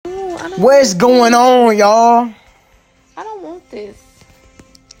What's going on, y'all? I don't want this.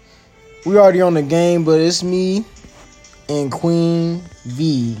 We already on the game, but it's me and Queen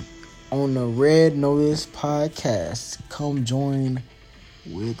V on the Red Notice podcast. Come join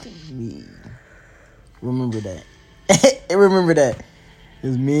with me. Remember that. Remember that.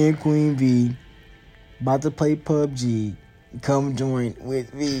 It's me and Queen V about to play Pubg. Come join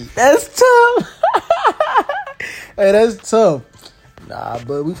with me. That's tough. Hey, that's tough. Nah,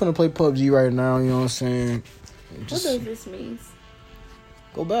 but we finna play Pubg right now, you know what I'm saying? What does this mean?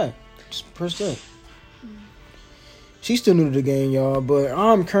 Go back. Just press that. She's still new to the game, y'all, but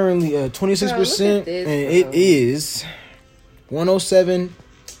I'm currently at 26%, this, and it is 107.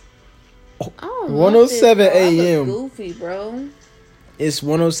 Oh, 107 a.m. Goofy, bro. It's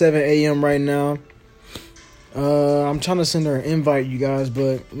 107 a.m. right now. I'm trying to send her an invite, you guys,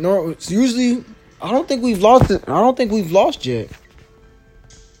 but no, it's usually I don't think we've lost it. I don't think we've lost yet.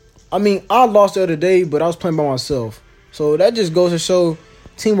 I mean, I lost the other day, but I was playing by myself. So that just goes to show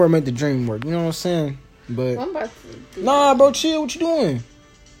teamwork make the dream work. You know what I'm saying? But I'm about to nah, bro, chill. What you doing?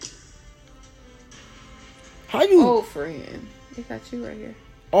 How you? Oh, friend, they got you right here.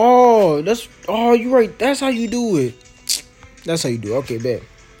 You right. That's how you do it. That's how you do it. Okay, bet.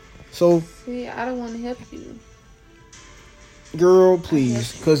 So, see, I don't want to help you, girl,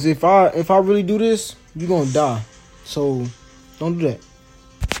 please, because if I really do this, you gonna die. So, don't do that.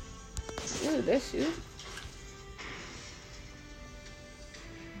 Ooh, that's you.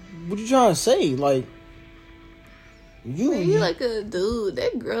 What you trying to say? Like, you like a dude.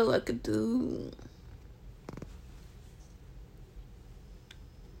 That girl like a dude.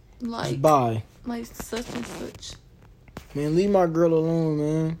 Like, bye. Like such and such. Man, leave my girl alone,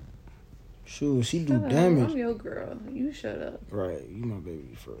 man. Shoot, she do damage. I'm your girl. You shut up. Right, you my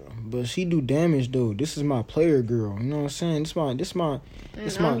baby for real. But she do damage though. This is my player girl. You know what I'm saying?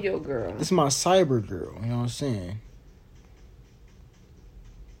 I'm your girl. This is my cyber girl. You know what I'm saying?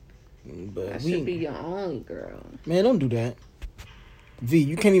 But I should be your only girl. Man, don't do that. V,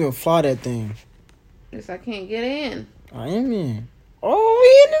 you can't even fly that thing. Yes, I can't get in. I am in. Oh,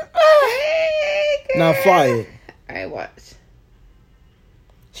 we in the now fly it. Alright, watch.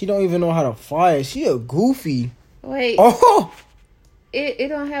 She don't even know how to fly it. She a goofy. Wait. Oh! It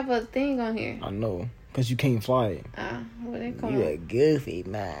don't have a thing on here. I know. Because you can't fly it. Well, then come You on. a goofy,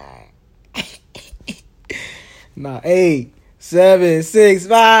 man. Nah, 8, 7, 6,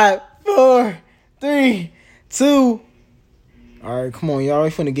 5, 4, 3, 2. Alright, come on, y'all. We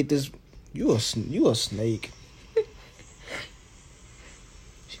finna get this. You a snake.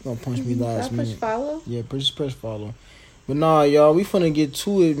 She gonna punch me last minute. Push follow? Yeah, just press follow. But nah, y'all, we finna get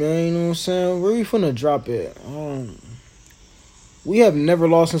to it, man. You know what I'm saying? Where we finna drop it? We have never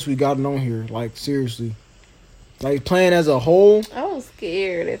lost since we got it on here. Like, seriously. Like, playing as a whole. I was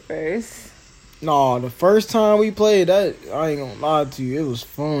scared at first. Nah, the first time we played that, I ain't gonna lie to you, it was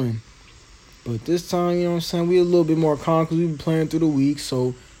fun. But this time, you know what I'm saying, we a little bit more calm because we been playing through the week,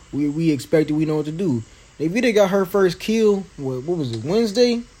 so we expected we know what to do. Evita got her first kill, what was it,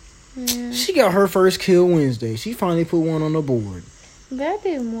 Wednesday? Yeah. She got her first kill Wednesday. She finally put one on the board. That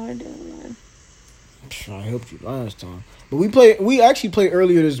did more than one. I helped you last time. But we actually played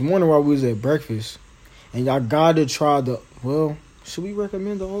earlier this morning while we was at breakfast. And y'all gotta try should we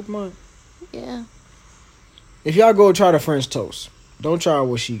recommend the Oakmont? Yeah. If y'all go try the French toast, don't try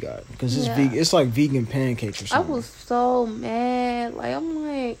what she got. Because it's vegan. It's like vegan pancakes or something. I was so mad. Like, I'm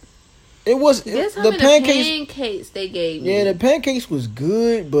like... The pancakes they gave me. Yeah, the pancakes was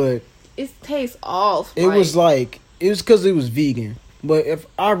good, but... It tastes off. It was because it was vegan. But if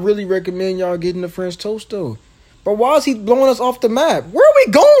I really recommend y'all getting the French toast, though. But why is he blowing us off the map? Where are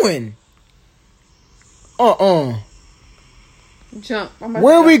we going? Jump.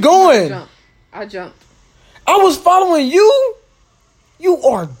 Where are we going? I jumped. I was following you? You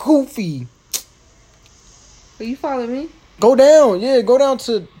are goofy. Are you following me? Go down. Yeah, go down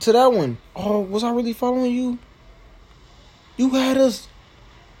to that one. Oh, was I really following you? You had us.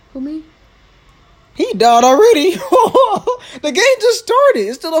 Who, me? He died already. The game just started.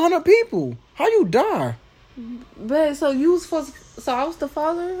 It's still 100 people. How you die? But so you was supposed to, so I was the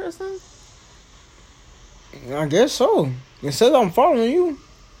follower or something? I guess so. It says I'm following you.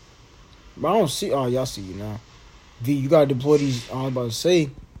 But I don't see. Oh, y'all see you now. V, you gotta deploy these. I was about to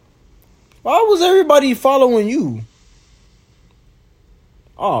say. Why was everybody following you?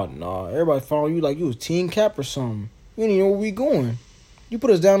 Oh, no. Everybody following you like you was team cap or something. You didn't even know where we going. You put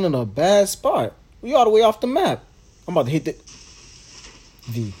us down in a bad spot. We all the way off the map. I'm about to hit the...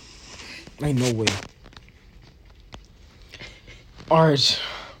 V. Ain't no way. Alright.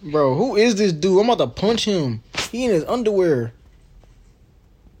 Bro, who is this dude? I'm about to punch him. He in his underwear.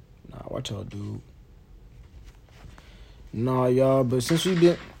 Nah, watch y'all, dude. Nah, y'all, but since we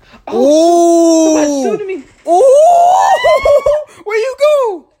been... Oh, somebody's shooting me. Ooh! Where you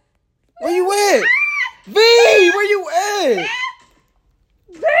go? Where you at? V, where you at?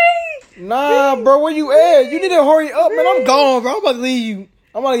 V! Nah, bro, where you at? You need to hurry up, man. I'm gone, bro. I'm about to leave you.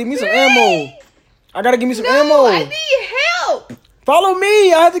 I'm about to give me some ammo. I gotta give me some ammo. I need help. Follow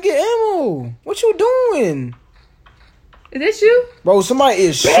me. I have to get ammo. What you doing? Is this you? Bro, somebody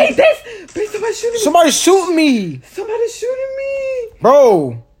is shooting. Somebody's shooting me. Somebody's shooting me. Somebody's shooting me.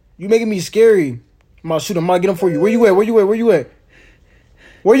 Bro, you making me scary. I'm about to shoot him. I'm about to get him for you. Where you at? Where you at? Where you at?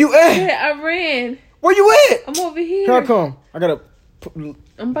 Where you at? Yeah, I ran. Where you at? I'm over here. Here I come. I'm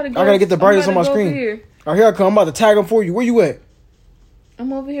about to go. I gotta get the brightness on my screen. Here. All right, here I come. I'm about to tag him for you. Where you at?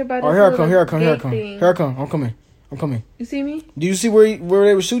 I'm over here by the. All right, here I come. Here I come. Here I come. Here I come. I'm coming. I'm coming. You see me? Do you see where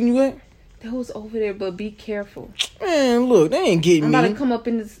they were shooting you at? That was over there, but be careful. Man, look, they ain't getting me. I'm about to come up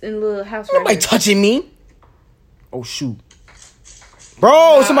in the little house. Nobody touching me. Oh shoot,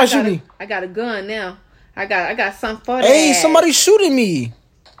 bro! Somebody shoot me. I got a gun now. I got something for that. Hey, somebody's shooting me.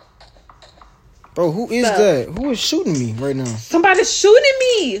 Bro, who is that? Who is shooting me right now? Somebody's shooting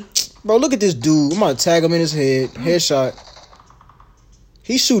me. Bro, look at this dude. I'm gonna tag him in his head. Headshot.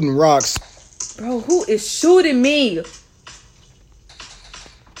 He's shooting rocks. Bro, who is shooting me?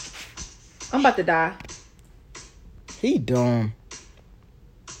 I'm about to die. He dumb.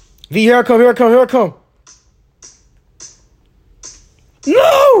 V, here I come, here I come, here I come.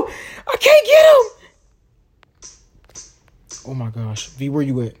 No! I can't get him! Oh my gosh. V, where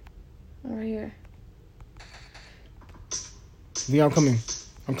you at? I'm right here. V, I'm coming.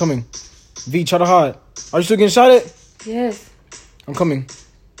 I'm coming. V, try to hide. Are you still getting shot at? Yes. I'm coming.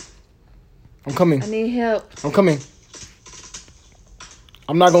 I'm coming. I need help. I'm coming.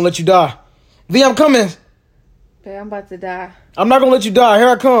 I'm not gonna let you die. V, I'm coming. Babe, I'm about to die. I'm not gonna let you die. Here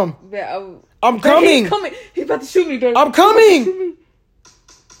I come. Babe, I'm coming. He's coming. He's about to shoot me, babe. I'm coming.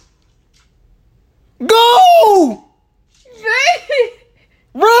 Go! Babe.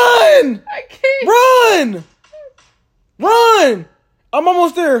 Run! I can't. Run! Run! I'm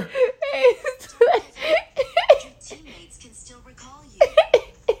almost there. Teammates can still recall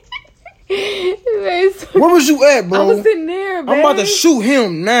you. Where was you at, bro? I was in there, babe. I'm about to shoot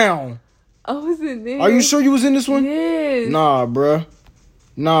him now. I was in there. Are you sure you was in this one? Yes. Nah, bruh.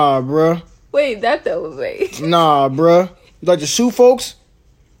 Nah, bruh. Wait, that was me. Nah, bruh. You like to shoot folks?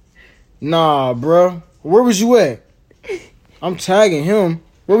 Nah, bruh. Where was you at? I'm tagging him.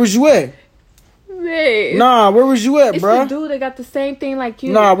 Where was you at? Babe. Nah, where was you at, It's bruh? the dude that got the same thing like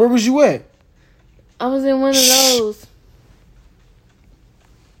you. Nah, where was you at? I was in one of those.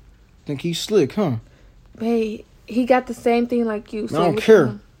 Think he's slick, huh? Babe, he got the same thing like you. I don't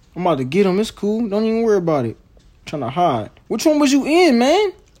care. I'm about to get him. It's cool. Don't even worry about it. I'm trying to hide. Which one was you in,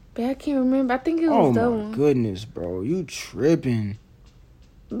 man? Babe, I can't remember. I think it Oh was that my one. goodness, bro. You tripping.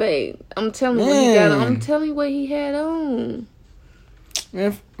 Babe, I'm telling you what he got on. I'm telling you what he had on.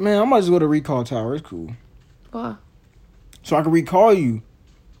 Man, I might just go to recall tower. It's cool. Why? So I can recall you.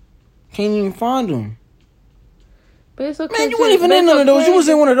 Can't even find him. But it's okay. Man, you weren't even in none of those. You was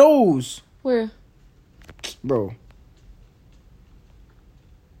in one of those. Where? Bro.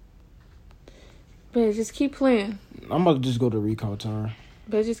 Babe, just keep playing. I'm about to just go to recall tower.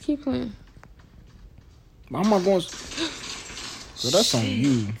 Babe, just keep playing. I'm not going. So that's on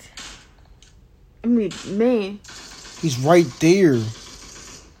you. I mean, man. He's right there.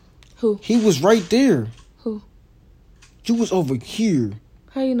 Who? He was right there. Who? You was over here.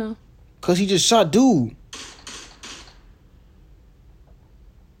 How you know? Cause he just shot dude.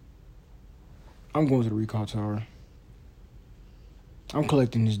 I'm going to the recall tower. I'm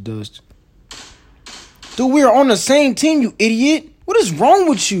collecting this dust. Dude, we are on the same team, you idiot. What is wrong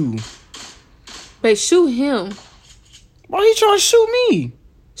with you? Babe, shoot him. Why are you trying to shoot me?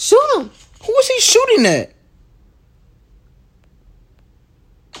 Shoot him. Who is he shooting at?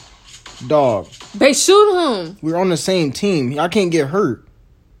 Dog. Babe, shoot him. We're on the same team. I can't get hurt.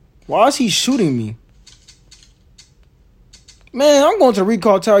 Why is he shooting me? Man, I'm going to the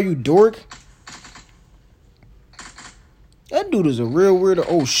recall tower, you dork. That dude is a real weirdo.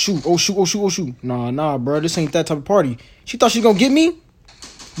 Oh, shoot. Oh, shoot. Oh, shoot. Oh, shoot. Nah, bro. This ain't that type of party. She thought she was going to get me?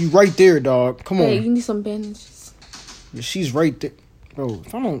 You right there, dog. Come Hey, on. you need some bandages. Yeah, she's right there. Bro,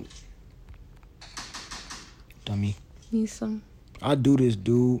 if I don't... Dummy. Need some I do this,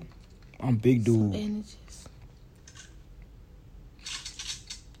 dude. I'm big dude. bandages.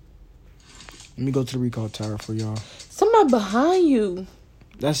 Let me go to the recall tower for y'all. Somebody behind you.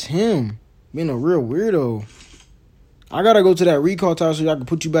 That's him. Being a real weirdo. I gotta go to that recall tower so y'all can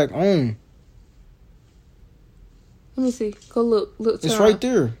put you back on. Let Let me see. Go look. Look. It's right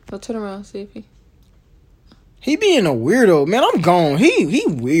there. Go turn around. See if He being a weirdo, man. I'm gone. He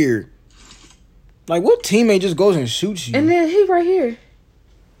weird. Like, what teammate just goes and shoots you? And then he right here.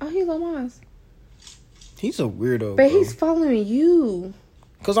 Oh, he's on mine. He's a weirdo, But bro. he's following you.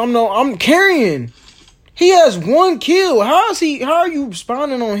 Cause I'm carrying. He has 1 kill. How are you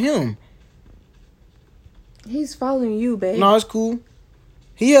spawning on him? He's following you, babe. No, it's cool.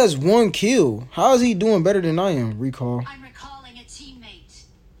 He has 1 kill. How is he doing better than I am? Recall. I'm recalling a teammate.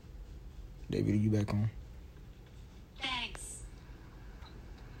 David, are you back on? Thanks.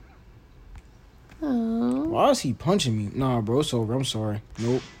 Oh. Why is he punching me? Nah, bro, it's over. I'm sorry.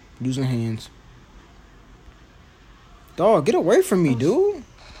 Nope. Using hands. Dog, get away from me, dude.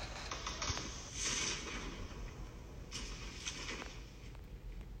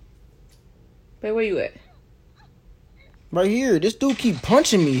 Babe, where you at? Right here. This dude keep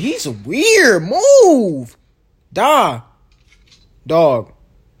punching me. He's weird. Move. Die. Dog.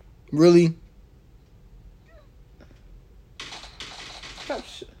 Really? Oh,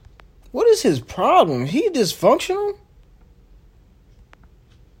 shit. What is his problem? He dysfunctional?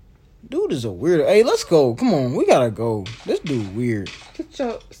 Dude is a weirdo. Hey, let's go. Come on. We gotta go. This dude weird.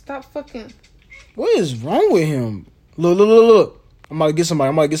 Stop fucking. What is wrong with him? Look. I'm about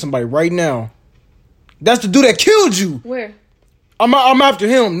to get somebody right now. That's the dude that killed you. Where? I'm after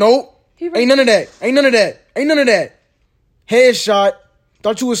him. Nope. Ain't none of that. Headshot.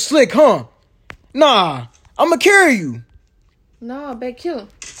 Thought you was slick, huh? Nah. I'ma carry you. No, babe, kill him.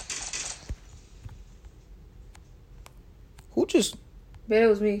 Who just... Babe, it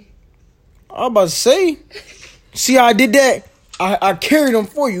was me. I was about to say. See how I did that? I carried him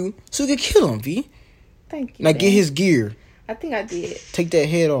for you so you could kill him, V. Thank you. Now babe. get his gear. I think I did. Take that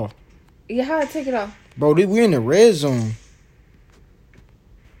head off. Yeah, how I take it off? Bro, we're in the red zone.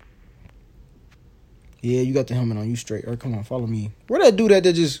 Yeah, you got the helmet on. You straight. All right, come on, follow me. Where that dude at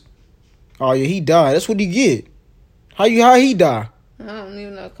that just... Oh, yeah, he died. That's what he get. How he die? I don't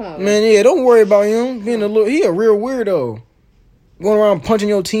even know. Come on, Man, yeah, don't worry about him. He a real weirdo. Going around punching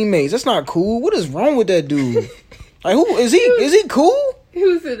your teammates. That's not cool. What is wrong with that dude? Like, who is he? Is he cool? He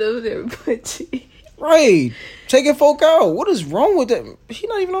was sitting over there punching. Right. Taking folk out. What is wrong with that? He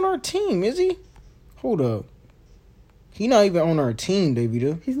not even on our team, is he? Hold up. He not even on our team,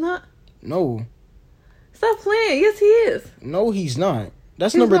 David. He's not? No. Stop playing. Yes, he is. No, he's not.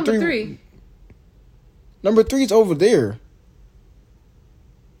 That's He's number 3. Number 3's over there.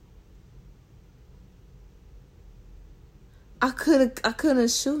 I couldn't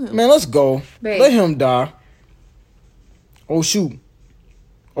shoot him. Man, let's go. Babe. Let him die. Oh, shoot.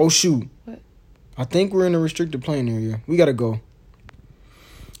 What? I think we're in a restricted playing area. We gotta go.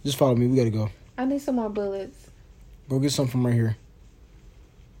 Just follow me. We gotta go. I need some more bullets. Go get some from right here.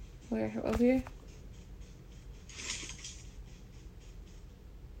 Where? Over here?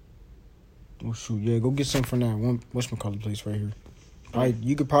 Oh, shoot. Yeah, go get some from that one. Whatchamacallit place right here.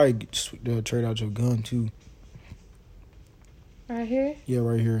 You could probably trade out your gun, too. Right here? Yeah,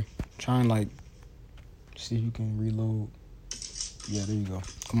 right here. Try and, like, see if you can reload. Yeah, there you go.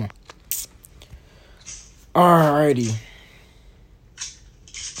 Come on. Alrighty.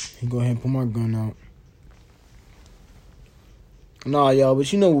 Go ahead and put my gun out. Nah, y'all,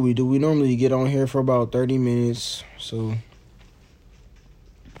 but you know what we do. We normally get on here for about 30 minutes, so...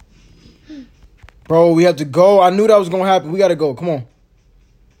 Bro, we have to go. I knew that was going to happen. We got to go. Come on.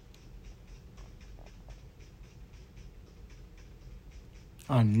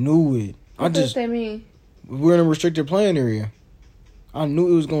 I knew it. What does that mean? We're in a restricted playing area. I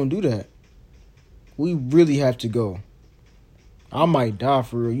knew it was going to do that. We really have to go. I might die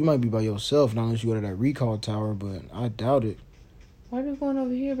for real. You might be by yourself now unless you go to that recall tower, but I doubt it. Why are we going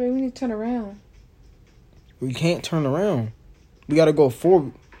over here, baby? We need to turn around. We can't turn around. We got to go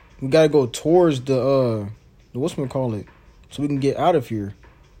forward. We got to go towards the whatchamacallit, so we can get out of here.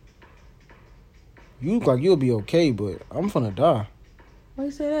 You look like you'll be okay, but I'm finna die. Why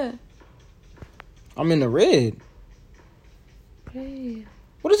you say that? I'm in the red. Hey.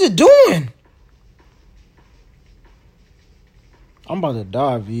 What is it doing? I'm about to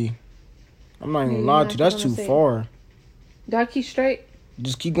die, V. I'm not even gonna lie to you. That's too far. Do I keep straight?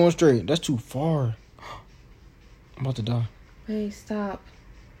 Just keep going straight. That's too far. I'm about to die. Hey, stop.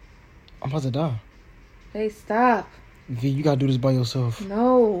 I'm about to die. Hey, stop. V, you gotta do this by yourself.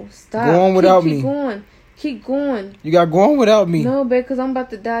 No, stop. Go on without me. Keep going. Keep going. You gotta go on without me. No, babe, because I'm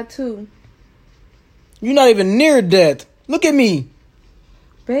about to die too. You're not even near death. Look at me.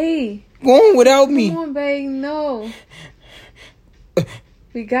 Babe. Go on without me. Come on, babe. No.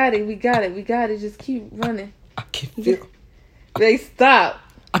 We got it. Just keep running. I can feel. Babe, stop.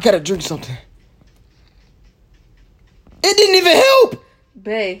 I gotta drink something. It didn't even help.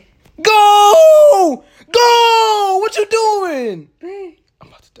 Bae. Go! Go! What you doing? Bae. I'm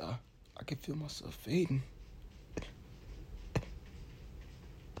about to die. I can feel myself fading.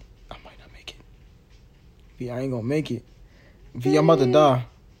 I might not make it. V, I ain't gonna make it. V, I'm about to die.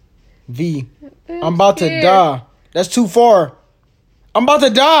 V, I'm about to die. That's too far. I'm about to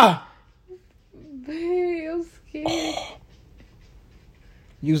die. Bae, I'm scared.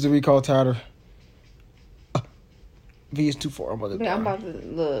 Use the recall tower. V is too far. I'm about to die. I'm about to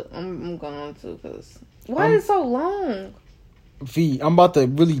look. I'm going to because why is it so long? V, I'm about to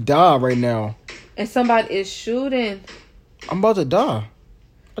really die right now. And somebody is shooting. I'm about to die.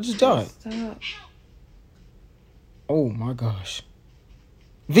 I just died. Stop. Oh my gosh.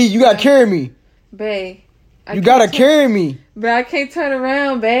 V, you gotta carry me. Bae. You gotta carry me. But I can't turn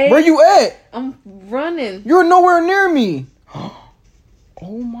around, babe. Where you at? I'm running. You're nowhere near me.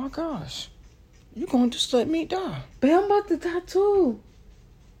 Oh my gosh. You gonna just let me die. Babe, I'm about to die too.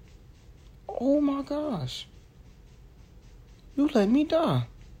 Oh my gosh. You let me die.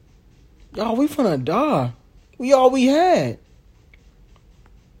 Y'all, we finna die. We all we had.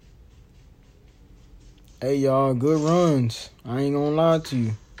 Hey y'all, good runs. I ain't gonna lie to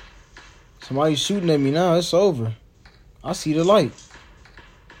you. Somebody's shooting at me now. It's over. I see the light.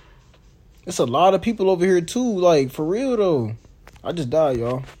 It's a lot of people over here too. Like, for real though. I just died,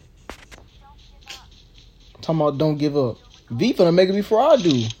 y'all. Talking about don't give up. V finna make it before I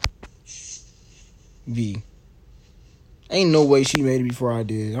do. V. Ain't no way she made it before I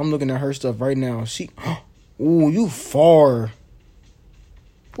did. I'm looking at her stuff right now. Ooh, you far.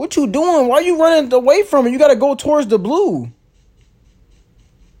 What you doing? Why you running away from it? You gotta go towards the blue.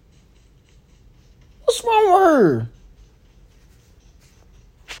 What's wrong with her?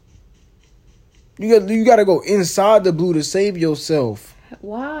 You gotta go inside the blue to save yourself.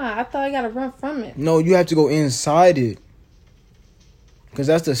 Why? I thought I gotta run from it. No, you have to go inside it. Because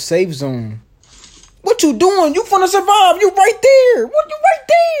that's the safe zone. What you doing? You finna survive. You right there. What? You right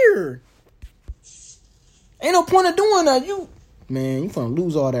there. Ain't no point of doing that. Man, you finna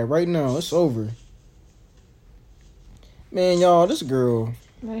lose all that right now. It's over. Man, y'all, this girl.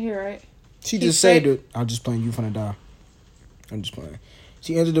 Right here, right? She just said that. I'm just playing. You finna die. I'm just playing.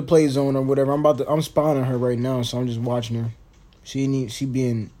 She entered the play zone or whatever. I'm spawning her right now, so I'm just watching her. She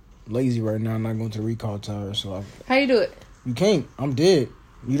being lazy right now, not going to the recall tower. So how you do it? You can't. I'm dead.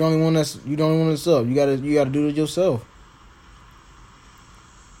 You the only one that's up. You gotta do it yourself.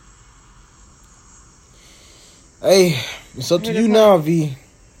 Hey, it's up to you now, V.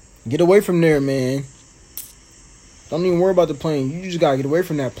 Get away from there, man. Don't even worry about the plane. You just gotta get away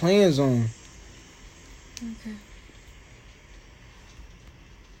from that playing zone. Okay.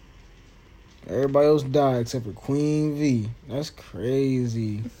 Everybody else died except for Queen V. That's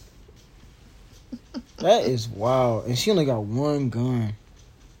crazy. That is wild. And she only got one gun.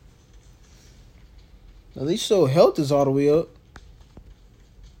 At least her health is all the way up.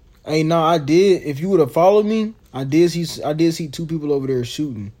 Hey, no, I did. If you would have followed me, I did see two people over there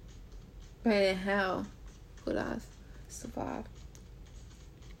shooting. But how would I survive?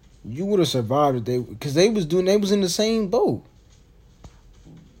 You would have survived if because they was in the same boat.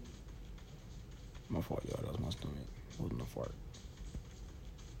 My fault, y'all. That was my stomach. It wasn't a fart.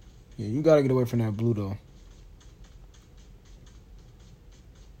 Yeah, you gotta get away from that blue though.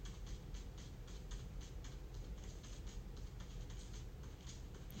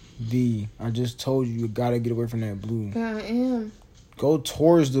 V, I just told you gotta get away from that blue. But I am. Go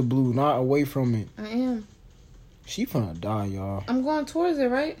towards the blue, not away from it. I am. She finna die, y'all. I'm going towards it,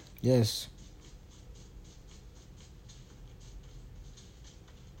 right? Yes.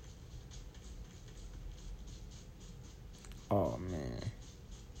 Oh, man.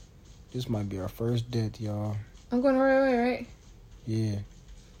 This might be our first death, y'all. I'm going the right way, right? Yeah.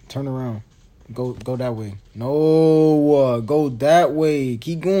 Turn around. Go that way. No, go that way.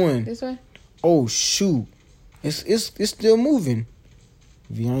 Keep going. This way? Oh, shoot. It's still moving.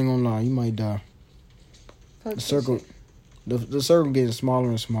 V, I ain't gonna lie. You might die. Fuck The circle. The circle getting smaller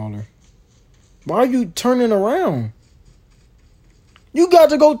and smaller. Why are you turning around? You got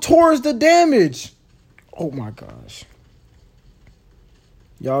to go towards the damage. Oh, my gosh.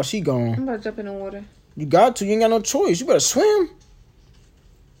 Y'all, she gone. I'm about to jump in the water. You got to. You ain't got no choice. You better swim.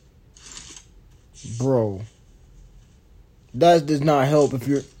 Bro. That does not help if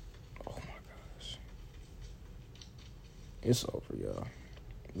you're... Oh, my gosh. It's over, y'all.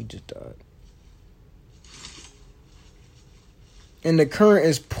 We just died. And the current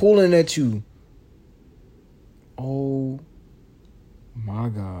is pulling at you. Oh, my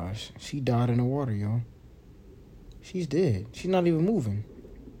gosh. She died in the water, y'all. She's dead. She's not even moving.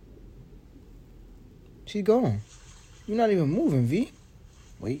 She's gone. You're not even moving, V.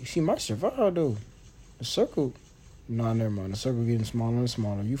 Wait, she might survive, though. The circle... Nah, never mind. The circle getting smaller and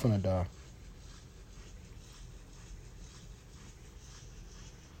smaller. You finna die.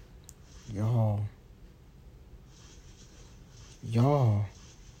 Y'all.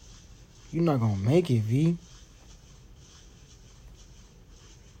 You're not gonna make it, V.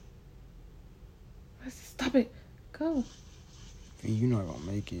 Stop it. Go. V, you're not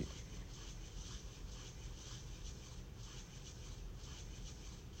gonna make it.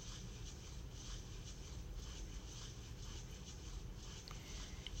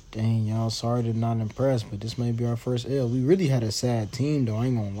 Dang, y'all, sorry to not impress, but this may be our first L. We really had a sad team, though. I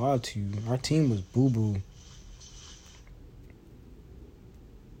ain't gonna lie to you. Our team was boo-boo.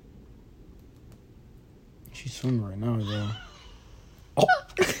 She's swimming right now, y'all. Oh.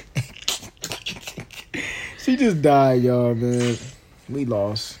 She just died, y'all, man. We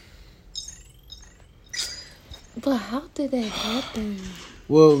lost. But how did that happen?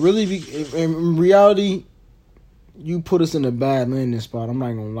 Well, really, in reality, you put us in a bad landing spot. I'm not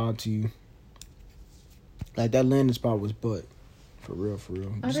gonna lie to you. Like, that landing spot was butt. For real, for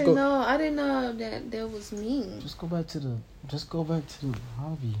real. I didn't know that was me. Just go back to the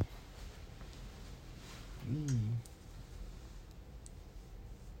hobby.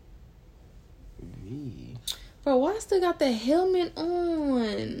 V. Bro, why I still got the helmet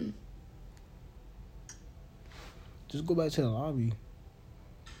on? Just go back to the lobby.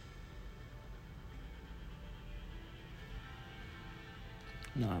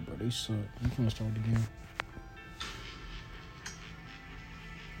 Nah, bro, they suck. You finna start again.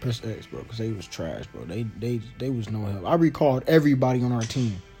 Press X, bro, because they was trash, bro. They was no help. I recalled everybody on our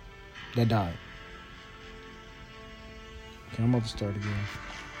team that died. Okay, I'm about to start again.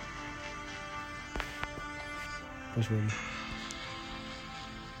 Press ready.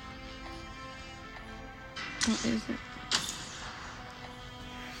 What is it?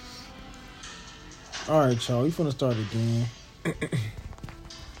 Alright, y'all. We finna start again.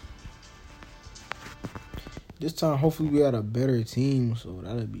 This time, hopefully, we had a better team, so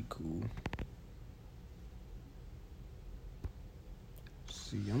that'd be cool.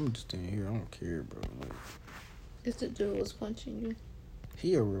 See, I'm just staying here. I don't care, bro. Like, It's the dude was punching you.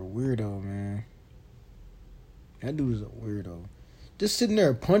 he a real weirdo, man. That dude is a weirdo. Just sitting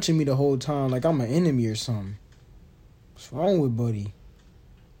there punching me the whole time like I'm an enemy or something. What's wrong with Buddy?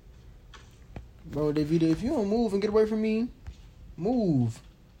 Bro, Davida, if you don't move and get away from me, move.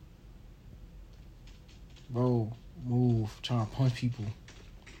 Bro, move. Trying to punch people.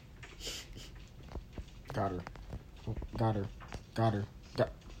 Got her. Oh, got her. Got her.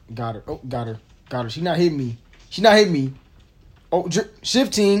 Got her. Oh, got her. Got her. She not hitting me. She not hitting me. Oh,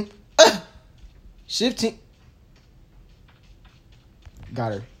 shifting. Shifting.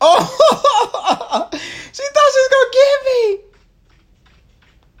 Got her. Oh! She thought she was gonna get me.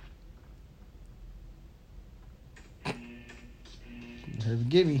 Her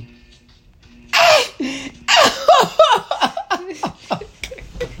forgive me.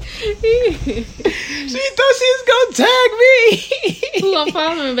 She thought she was gonna tag me. Who gonna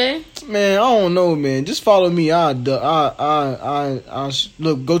follow me, babe? Man, I don't know, man. Just follow me. Look,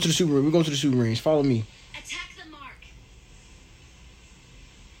 go to the shooting range. We're going to the shooting range. Follow me. Attack the mark.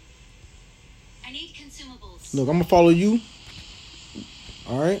 I need consumables. Look, I'm gonna follow you.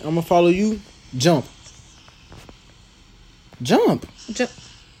 All right, I'm gonna follow you. Jump. Jump.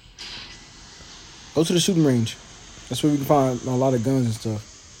 Go to the shooting range. That's where we can find a lot of guns and stuff.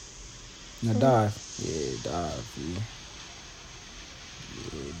 Now dive. Yeah, dive, V.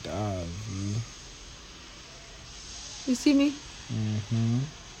 Yeah, dive, V. You see me? Mm-hmm.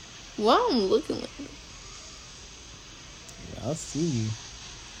 Why I'm looking like that? Yeah, I see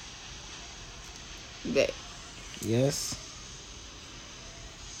you. Babe. Yes.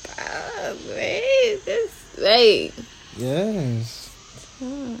 Wait. Yes.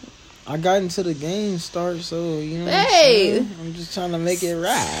 I got into the game start, so you know. Hey, what I'm just trying to make it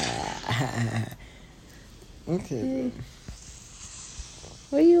right. Okay.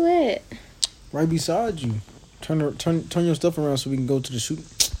 Where you at? Right beside you. Turn your stuff around so we can go to the shoot.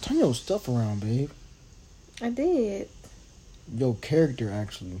 Turn your stuff around, babe. I did. Your character,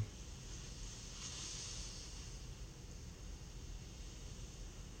 actually.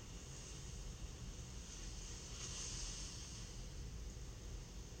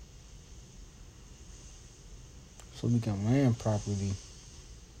 So we can land properly.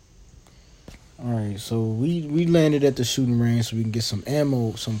 Alright, so we landed at the shooting range so we can get some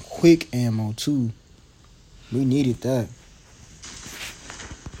ammo, some quick ammo too. We needed that.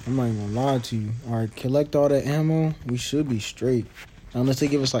 I'm not even gonna lie to you. Alright, collect all that ammo. We should be straight. Unless they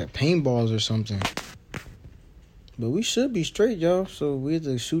give us like paintballs or something. But we should be straight, y'all. So we at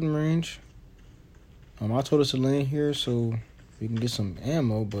the shooting range. I told us to land here so we can get some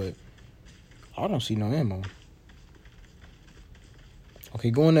ammo, but I don't see no ammo.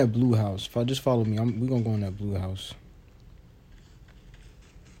 Okay, go in that blue house. If I just follow me, we gonna go in that blue house.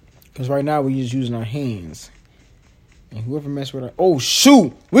 Cause right now we just using our hands. And whoever mess with our... Oh,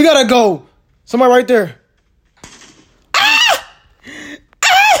 shoot! We gotta go! Somebody right there. Ah!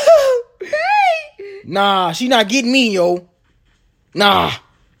 Ah! Nah, she not getting me, yo. Nah,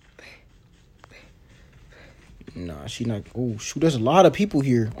 she not... Oh, shoot, there's a lot of people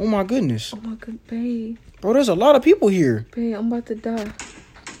here. Oh, my goodness. Oh, my good, babe. Bro, there's a lot of people here. Babe, I'm about to die.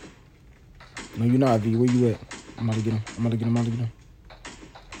 No, you're not, V. Where you at? I'm about to get him.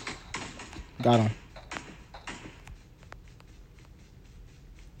 Got him.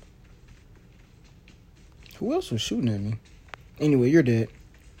 Who else was shooting at me? Anyway, you're dead.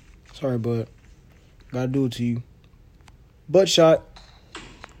 Sorry, bud. Gotta do it to you. Butt shot.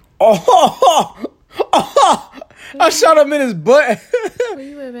 Oh! I shot him in his butt. Where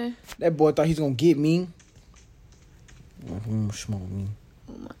you at, man? That boy thought he's gonna get me. Smoke me.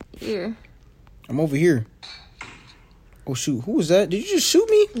 Oh, my ear. I'm over here. Oh, shoot. Who was that? Did you just shoot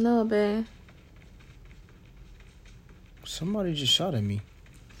me? No, babe. Somebody just shot at me.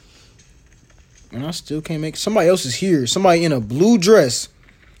 And I still can't make... Somebody else is here. Somebody in a blue dress.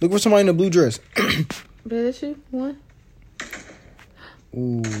 Look for somebody in a blue dress. Babe, that's you? One?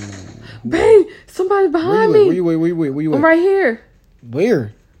 Ooh. Babe, somebody's behind me. Where you at? I'm right here.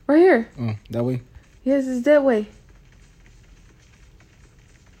 Where? Right here. Oh, that way? Yes, it's that way.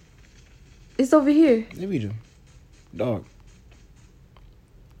 It's over here. Maybe do. Dog.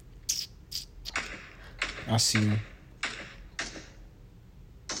 I see him.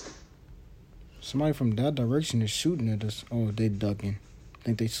 Somebody from that direction is shooting at us. Oh, they ducking. I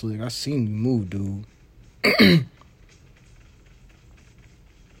think they slick. I seen you move, dude. Dang,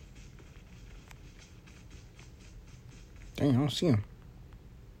 I don't see him.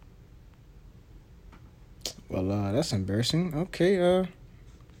 Well, that's embarrassing. Okay,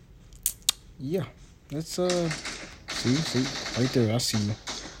 yeah. Let's, see, right there, I see you.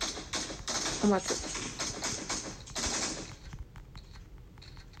 I'm about to...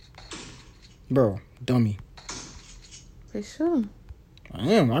 Bro, dummy. They shoot him. I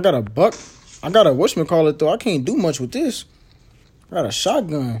am. I got a buck. I got a whatchamacallit, though. I can't do much with this. I got a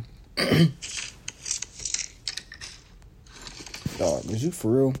shotgun. Dog, is you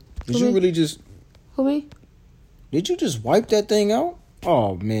for real? Did you really just... Who, me? Did you just wipe that thing out?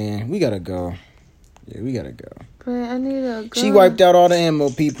 Oh, man. We gotta go. Yeah, we gotta go. Babe, I need a gun. She wiped out all the ammo,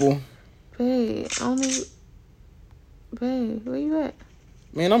 people. Babe, I don't need... Babe, where you at?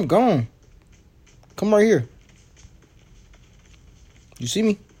 Man, I'm gone. Come right here. You see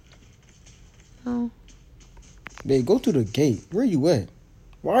me? No. Babe, go through the gate. Where you at?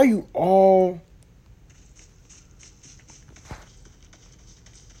 Why are you all...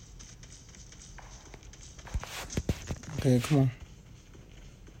 Okay, come on.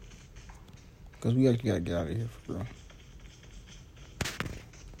 Because we actually got to get out of here, for real.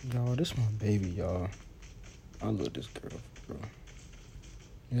 Y'all, this my baby, y'all. I love this girl, for real.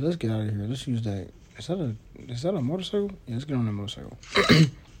 Yeah, let's get out of here. Let's use that. Is that a motorcycle? Yeah, let's get on that motorcycle.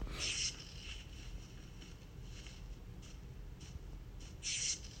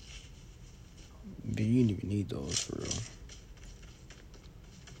 Dude, you didn't even need those, for real.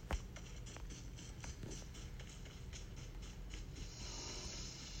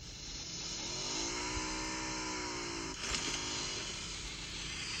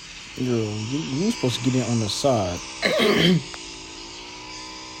 Girl, you supposed to get in on the side.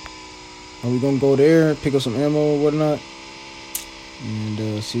 Are we gonna go there, pick up some ammo or whatnot,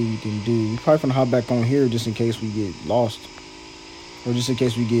 and see what we can do? We probably gonna hop back on here just in case we get lost, or just in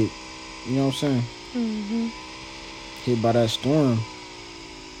case we get, you know what I'm saying, hit by that storm.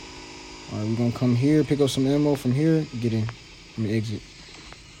 All right, we gonna come here, pick up some ammo from here, get in. Let me exit.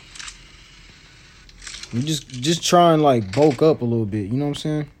 We just try and like bulk up a little bit. You know what I'm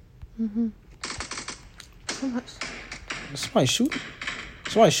saying? How much? Somebody shooting.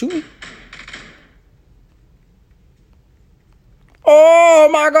 Somebody shooting. Oh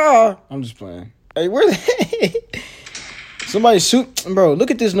my God! I'm just playing. Hey, where they? Somebody shoot, bro.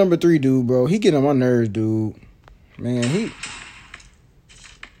 Look at this number 3 dude, bro. He getting on my nerves, dude. Man,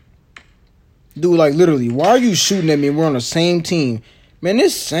 dude, like literally, why are you shooting at me? We're on the same team, man.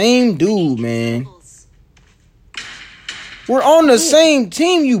 This same dude, man. We're on the same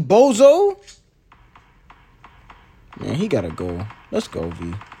team, you bozo. Man, he gotta go. Let's go,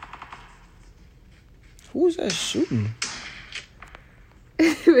 V. Who is that shooting?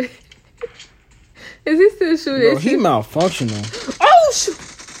 Is he still shooting? Bro, he malfunctional. Oh, shoot.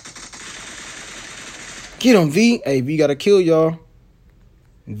 Get him, V. Hey, V gotta kill y'all.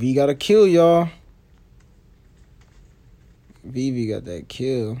 V gotta kill y'all. V got that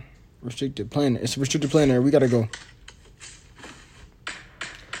kill. Restricted planar. It's a restricted planar. We gotta go.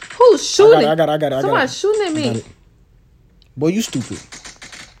 Who's shooting? I got it. Somebody's shooting at me. Boy, you stupid.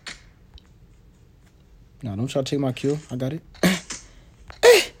 Nah, don't try to take my kill. I got it.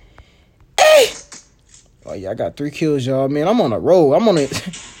 Oh yeah, I got 3 kills, y'all. Man, I'm on a roll. I'm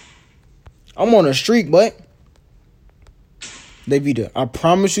on a streak, but Davida, I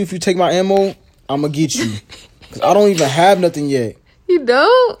promise you, if you take my ammo, I'ma get you. Cause I don't even have nothing yet. You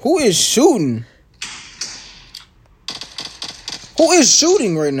don't? Who is shooting? Who is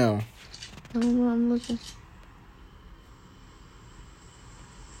shooting right now? I don't know. I'm looking.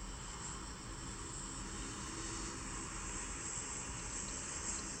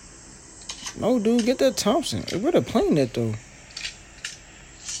 No, dude, get that Thompson. Hey, where they playing that though?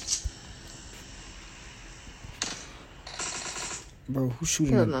 Bro, who's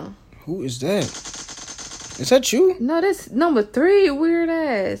shooting? Hell no. Who is that? Is that you? No, that's number 3. Weird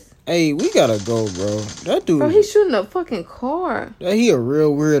ass. Hey, we gotta go, bro. That dude. Bro, he's shooting a fucking car. He a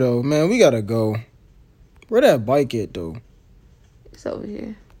real weirdo, man. We gotta go. Where that bike at though? It's over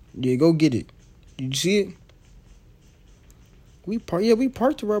here. Yeah, go get it. Did you see it? We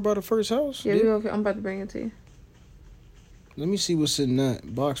parked right by the first house. Yeah, we okay. I'm about to bring it to you. Let me see what's in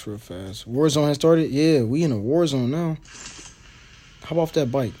that box real fast. Warzone has started? Yeah, we in a war zone now. Hop off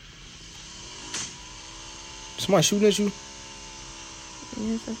that bike. Somebody shooting at you?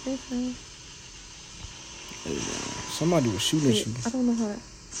 Yes, I think so. Somebody was shooting at you. I don't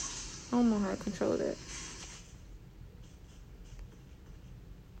know how to control that.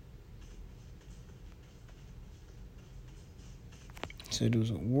 Said there was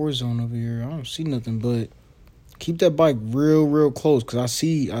a war zone over here. I don't see nothing, but keep that bike real close, cause I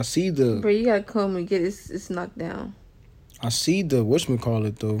see the. Bro, you gotta come and get it. It's knocked down. I see the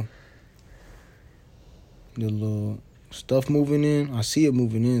whatchamacallit though. The little stuff moving in. I see it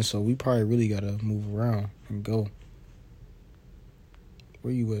moving in, so we probably really gotta move around and go.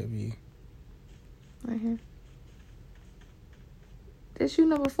 Where you at, V? Right here. That's you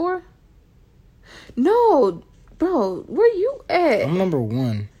number 4? No, bro. Where you at? I'm number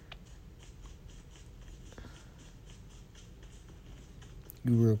 1.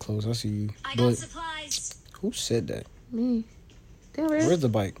 You real close. I see you. I got supplies. Who said that? Me. Where's the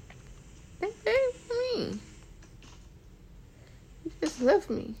bike? They me. You just left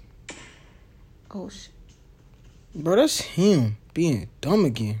me. Oh shit. Bro, that's him being dumb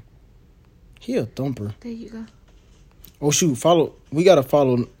again. He a thumper. There you go. Oh shoot, follow. We gotta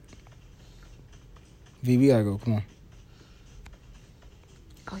follow. V, we gotta go. Come on.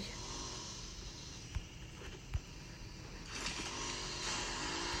 Oh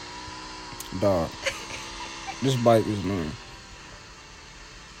yeah. Dog. This bike is annoying.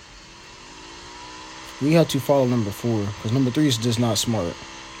 We have to follow number 4, because number 3 is just not smart.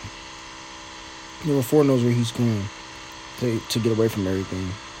 Number 4 knows where he's going to get away from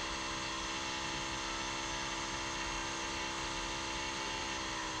everything.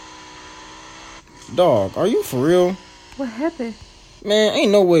 Dog, are you for real? What happened? Man,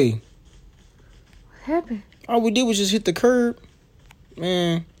 ain't no way. What happened? All we did was just hit the curb.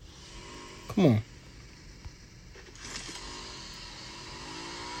 Man, come on.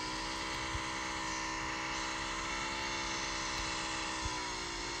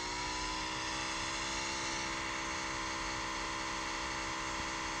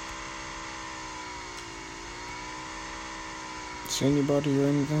 See anybody or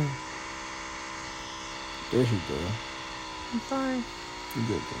anything? There he go. I'm fine. You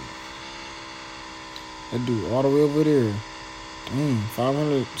good, bro. That dude all the way over there. Dang,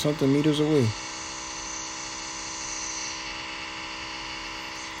 500 something meters away.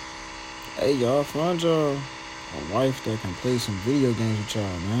 Hey, y'all, find y'all a wife that can play some video games with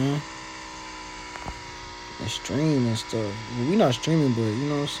y'all, man. And stream and stuff. Well, we not streaming, but you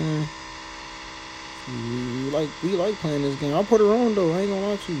know what I'm saying? We like playing this game. I'll put her on though. I ain't gonna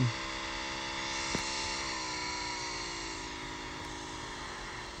lie to you.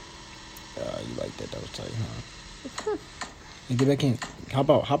 You like that? That was tight, huh? Hey, get back in. Hop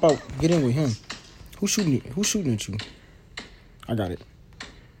out. Get in with him. Who's shooting at you? I got it.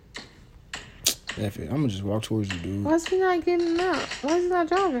 F it. I'm gonna just walk towards you, dude. Why is he not getting out? Why is he not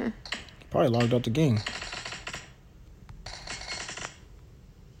driving? Probably logged out the game.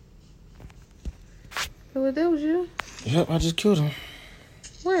 So what, that was you? Yep, I just killed him.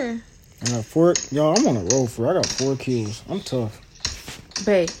 Where? I got 4. Y'all, I'm on a roll for. I got 4 kills. I'm tough.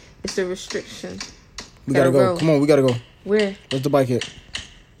 Babe, it's a restriction. We gotta go. Come on, we gotta go. Where? Where's the bike at?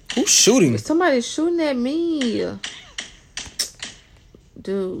 Who's shooting? Somebody's shooting at me.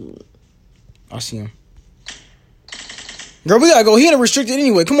 Dude. I see him. Girl, we gotta go. He ain't restricted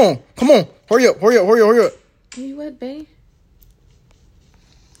anyway. Come on. Hurry up. Where you at, babe?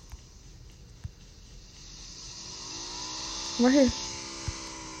 Right here.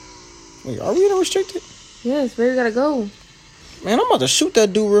 Wait, are we in a restricted? Yes, where you gotta go? Man, I'm about to shoot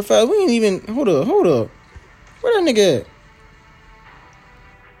that dude real fast. We ain't even... Hold up. Where that nigga at?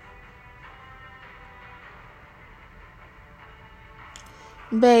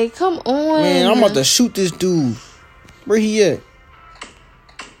 Babe, come on. Man, I'm about to shoot this dude. Where he at?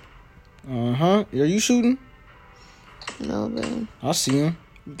 Uh-huh. Are you shooting? No, babe. I see him.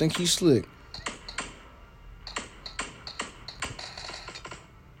 You think he's slick?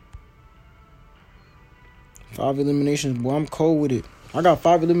 Five eliminations, boy. I'm cold with it. I got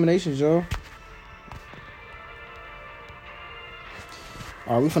 5 eliminations, y'all.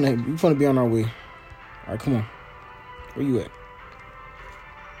 All right, we finna be on our way. All right, come on. Where you at?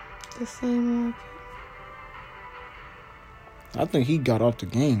 The same one. I think he got off the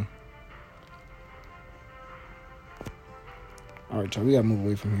game. All right, y'all. We gotta move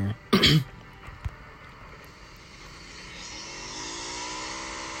away from here.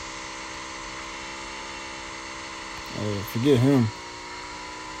 Forget him.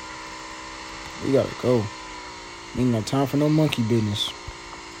 We gotta go. Ain't got time for no monkey business.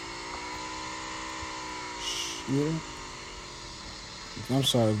 Yeah. I'm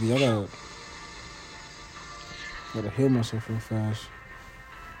sorry, B. I gotta heal myself real fast.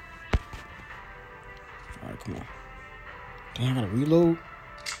 Alright, come on. Damn, I gotta reload.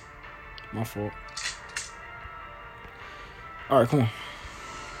 My fault. Alright, come on.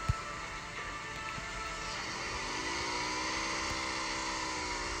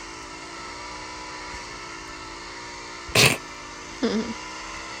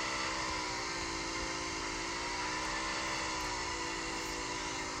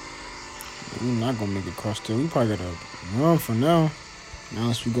 We're not gonna make it across there. We probably gotta run for now.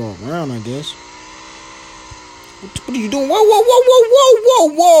 Unless we go around, I guess. What are you doing?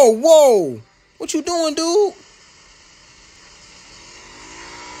 Whoa. What you doing, dude?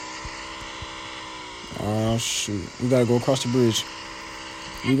 Oh, shoot. We gotta go across the bridge.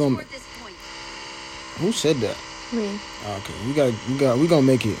 We gonna... Who said that? Me. Okay, we gonna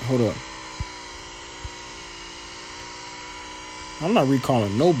make it. Hold up. I'm not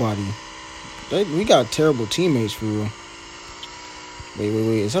recalling nobody. We got terrible teammates for real.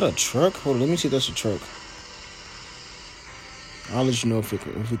 Wait. Is that a truck? Hold on, let me see if that's a truck. I'll let you know if we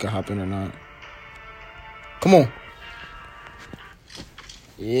can hop in or not. Come on.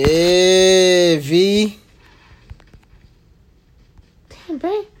 Yeah, V. Damn,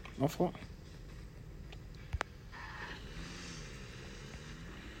 babe. My fault.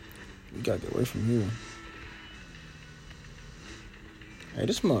 We gotta get away from here. Hey,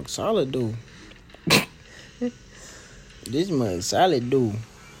 this mug solid, dude. This mug solid, dude.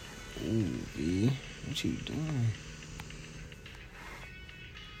 Ooh, V. What you doing?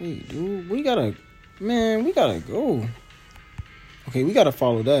 Wait, dude. We gotta go. Okay, we gotta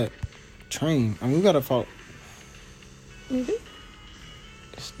follow that train. I mean, we gotta follow. Mm-hmm.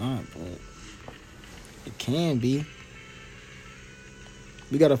 It's not, but it can be.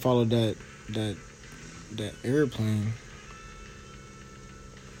 We gotta follow that airplane.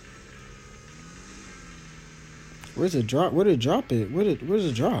 Where's the drop? Where did it drop it? Where's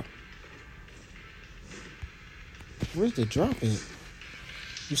the drop? Where's the drop at?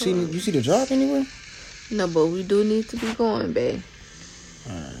 You see the drop anywhere? No, but we do need to be going, babe.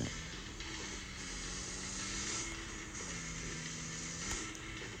 Alright.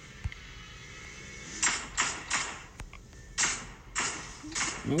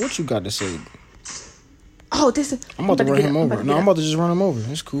 What you got to say? Oh, this is... I'm about to run him over. No, I'm about to just run him over.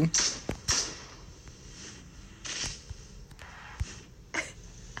 That's cool.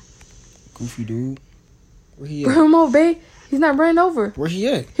 Goofy dude. Where he at? Run him over, babe. He's not running over. Where he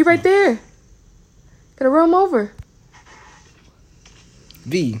at? He right there. Gotta run him over.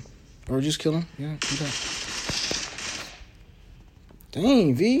 V. Or just kill him. Yeah, do that.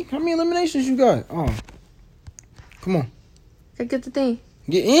 Dang, V. How many eliminations you got? Oh. Come on. Gotta get the thing.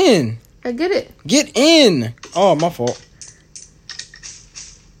 Get in. I get it. Get in. Oh, my fault.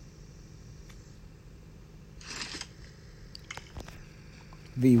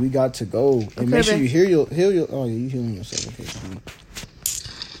 V, we got to go. And Okay, make sure babe. you heal your... Oh, yeah, you healing yourself. Okay, cool.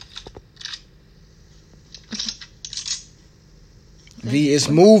 V, it's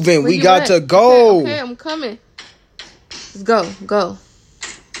moving. Where We you got at? to go. Okay, I'm coming. Let's go.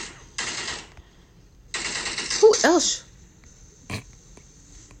 else.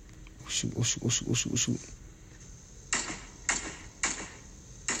 Shoot.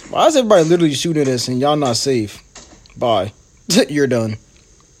 Why is everybody literally shooting at us and y'all not safe? Bye. You're done.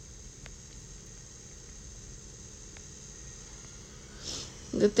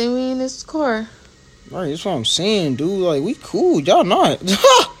 Good thing we in this car. Right, that's what I'm saying, dude. Like, we cool. Y'all not.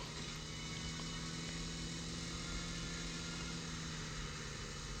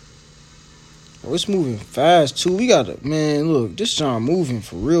 Oh, it's moving fast, too. We gotta, man, look. This John moving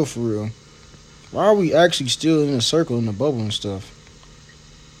for real, for real. Why are we actually still in a circle in the bubble and stuff?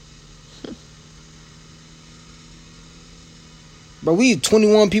 But we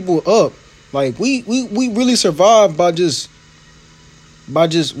 21 people up. Like, we really survived by just,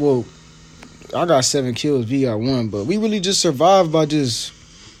 well, I got 7 kills, V got 1, but we really just survived by just...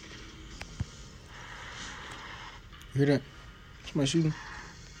 You hear that? Somebody shooting?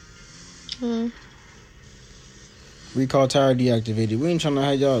 Recall tower deactivated. We ain't trying to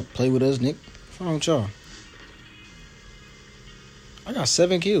have y'all play with us, Nick. What's wrong with y'all? I got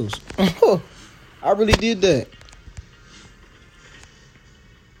 7 kills. I really did that.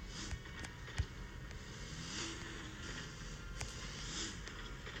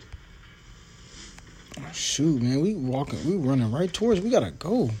 Shoot, man, we running right towards. We gotta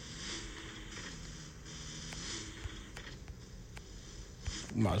go.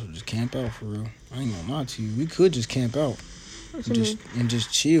 We might as well just camp out for real. I ain't gonna lie to you. We could just camp out and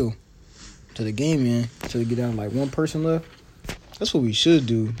just chill till the game in, till we get down like 1 person left. That's what we should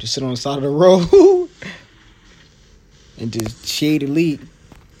do. Just sit on the side of the road and just shade elite.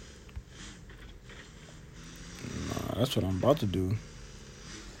 Nah, that's what I'm about to do.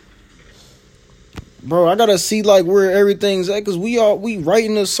 Bro, I gotta see like where everything's at, cause we right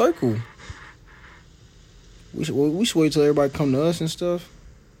in a circle. We should wait till everybody come to us and stuff.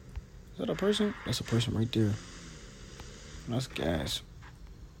 Is that a person? That's a person right there. That's gas.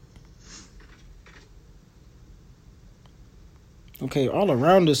 Okay, all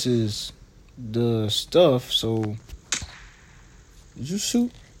around us is the stuff. So, did you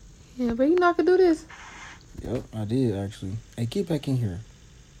shoot? Yeah, but you not gonna do this. Yep, I did actually. Hey, get back in here.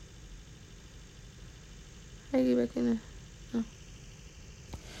 Hey, get back in there. Oh.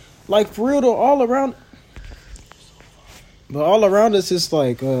 Like for real though, all around. But all around us is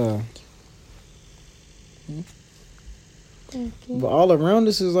like But all around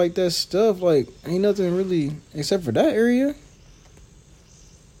us is like that stuff. Like ain't nothing really except for that area.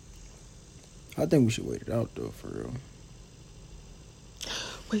 I think we should wait it out though, for real.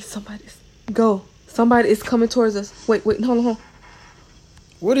 Wait, somebody is coming towards us. Wait, hold on.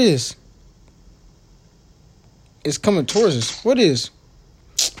 What is? It's coming towards us. What is?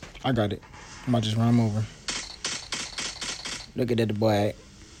 I got it. I might just run him over. Look at that boy.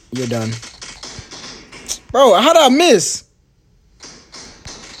 You're done. Bro, how'd I miss?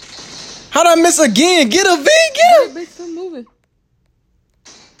 How'd I miss again? Get a V, get him! Bitch, stop moving.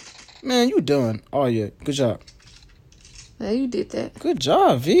 Man, you done. Oh, yeah. Good job. Yeah, you did that. Good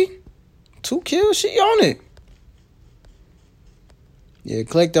job, V. 2 kills. She on it. Yeah,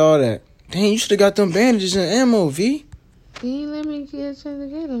 collect all that. Dang, you should have got them bandages and ammo, V. You ain't let me get a chance to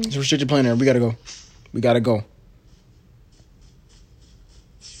get them. It's restricted plane there. We gotta go.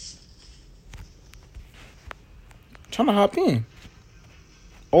 Trying to hop in.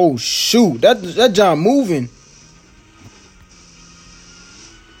 Oh shoot! That John moving.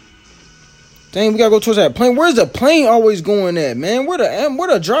 Dang, we gotta go towards that plane. Where's the plane always going at, man? Where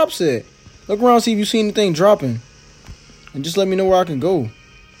the drops at? Look around, see if you see anything dropping, and just let me know where I can go.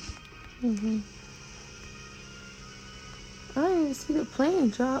 I didn't even see the plane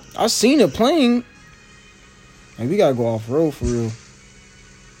drop. I seen a plane. Like, we gotta go off road for real.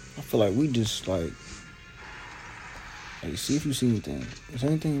 I feel like we just like. Hey, see if you see anything. Is there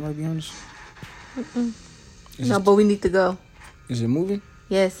anything right behind us? No, but we need to go. Is it moving?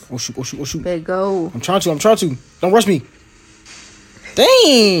 Yes. Oh shoot. Better go. I'm trying to. Don't rush me.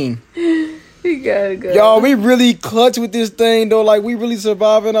 Dang. You gotta go. Y'all, we really clutch with this thing, though. Like, we really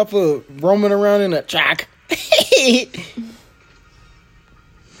surviving off of roaming around in a track. Yeah,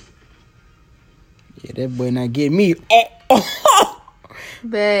 that boy not getting me. Oh.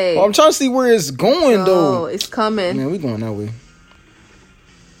 Babe. I'm trying to see where it's going, though. Oh, it's coming. Man, we going that way.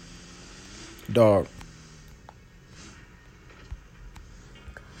 Dog.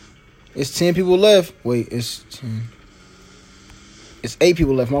 It's 10 people left. Wait, it's 10. It's 8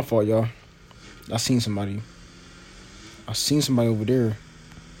 people left. My fault, y'all. I seen somebody over there.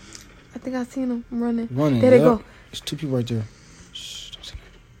 I think I seen him running. There they go. There's 2 people right there. Shh, don't say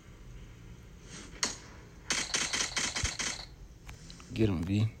that. Get him,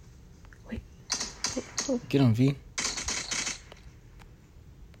 V. Wait. Get him, V.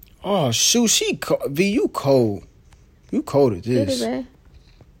 Oh, shoot. V, you cold. You cold at Get it, this. man.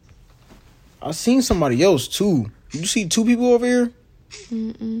 I seen somebody else, too. You see 2 people over here?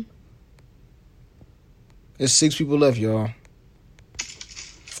 Mm-mm. There's 6 people left, y'all.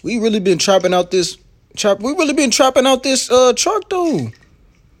 We really been trapping out this... truck, though.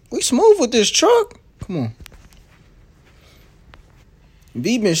 We smooth with this truck. Come on.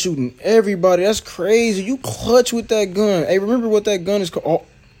 V been shooting everybody. That's crazy. You clutch with that gun. Hey, remember what that gun is called? Oh,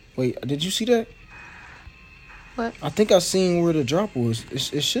 wait. Did you see that? What? I think I seen where the drop was.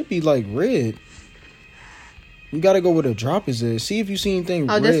 It should be, like, red. We got to go where the drop is at. See if you see anything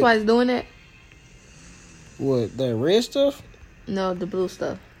red. Oh, that's why it's doing that? What, that red stuff? No, the blue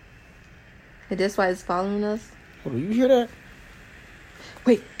stuff. And that's why it's following us? Hold on, you hear that?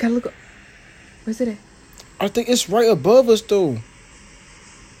 Wait, gotta look up. Where's it at? I think it's right above us, though.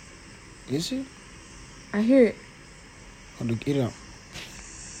 Is it? I hear it. Hold on, get it out.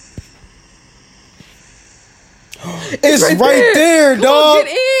 It's right there, come dog. On,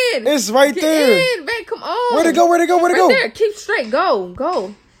 get in. It's right get there. Get in, man. Come on. Where'd it go? Right there. Keep straight.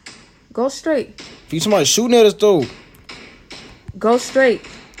 Go. Go straight. If somebody shooting at us, though. Go straight.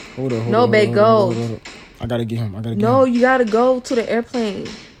 Hold on. No, babe, go. Hold on. I gotta get him. No, you gotta go to the airplane.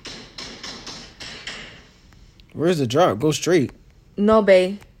 Where's the drop? Go straight. No,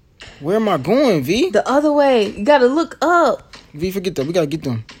 babe. Where am I going, V? The other way. You gotta look up. V, forget that. We gotta get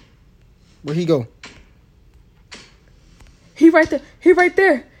them. Where'd he go? He right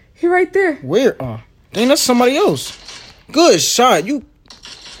there. Where? Oh, dang, that's somebody else. Good shot. You.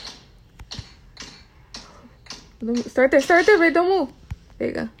 Start there, babe. Don't move. There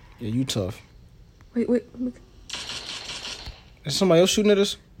you go. Yeah, you tough. Wait. Is somebody else shooting at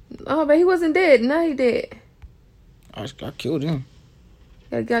us? Oh, but he wasn't dead. Now he dead. I killed him.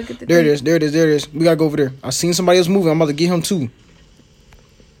 Gotta get the There it is. We gotta go over there. I seen somebody else moving. I'm about to get him too.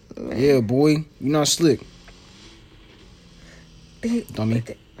 Man. Yeah, boy. You not slick. Dummy.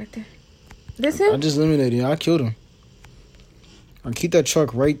 Right there. This him? I just eliminated him. I killed him. I keep that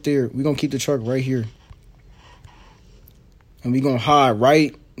truck right there. We gonna keep the truck right here. And we gonna hide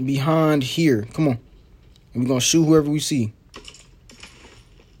right behind here. Come on. And we gonna shoot whoever we see.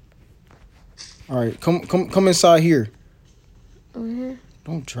 All right, come inside here. Over here.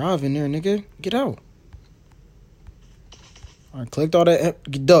 Don't drive in there, nigga. Get out. All right, collect all that.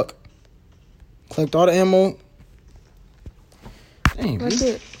 Duck. Collect all the ammo. Dang, That's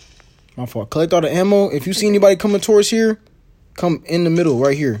man. it. My fault. Collect all the ammo. If you see anybody coming towards here, come in the middle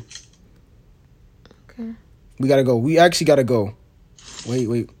right here. Okay. We gotta go. We actually gotta go.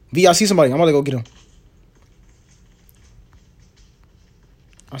 Wait. V, I see somebody. I'm about to go get him.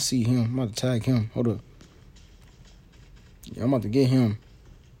 I see him. I'm about to tag him. Hold up. Yeah, I'm about to get him.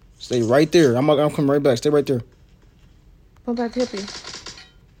 Stay right there. I'm coming right back. Stay right there. I'm about to help you.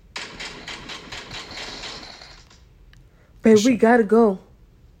 Babe, we gotta go.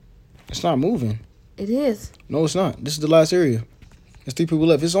 It's not moving. It is. No, it's not. This is the last area. There's 3 people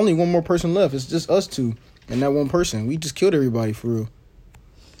left. There's only one more person left. It's just us 2 and that one person. We just killed everybody for real.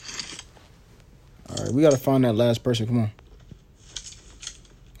 All right, we gotta find that last person. Come on.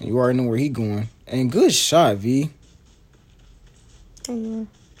 And you already know where he going. And good shot, V. Yeah.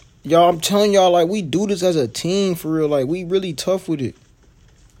 Y'all, I'm telling y'all, like, we do this as a team for real. Like, we really tough with it.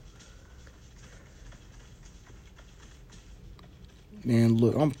 Man,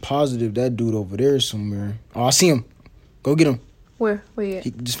 look, I'm positive that dude over there is somewhere. Oh, I see him. Go get him. Where you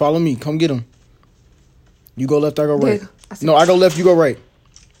at? Just follow me. Come get him. You go left, I go right. I see No, I go left, you go right.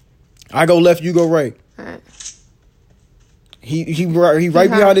 I go left, you go right. All right. He right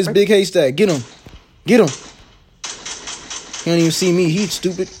behind this big haystack. Get him. He don't even see me. He's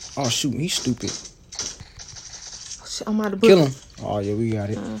stupid. Oh, shoot. He's stupid. Oh, shit, I'm out of Kill him. Oh, yeah, we got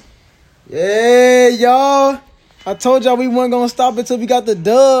it. Yeah, y'all. I told y'all we weren't going to stop until we got the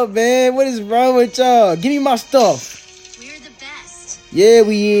dub, man. What is wrong with y'all? Give me my stuff. We're the best. Yeah,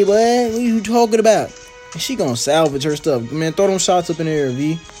 we is, boy. What are you talking about? And she going to salvage her stuff. Man, throw them shots up in the air,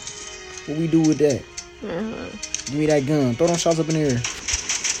 V. What we do with that? Give me that gun. Throw them shots up in the air.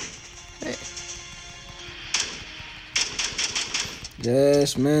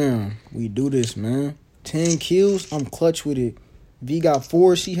 Yes, man. We do this, man. 10 kills. I'm clutch with it. V got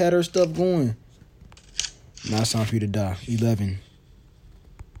 4. She had her stuff going. Now it's time for you to die. 11.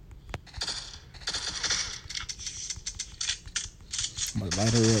 I'm gonna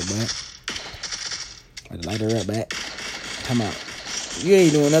light her up, man. Come on. You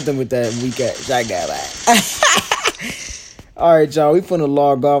ain't doing nothing with that weak ass shotgun, man. Alright, y'all. We finna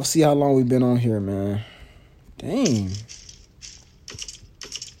log off. See how long we been on here, man. Dang.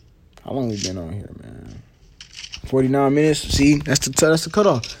 How long we been on here, man? 49 minutes. See, that's the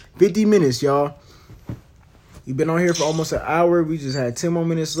cutoff. 50 minutes, y'all. We've been on here for almost an hour. We just had 10 more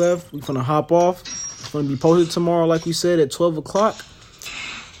minutes left. We finna hop off. It's gonna be posted tomorrow, like we said, at 12 o'clock.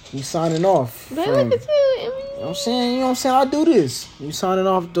 We signing off. But look at you. You know what I'm saying? You know what I'm saying? I do this. We signing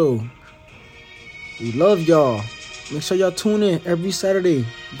off, though. We love y'all. Make sure y'all tune in every Saturday.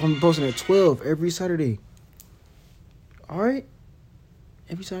 I'm gonna be posting at 12 every Saturday. All right?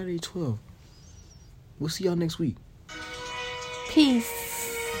 Every Saturday, 12. We'll see y'all next week. Peace.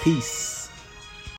 Peace.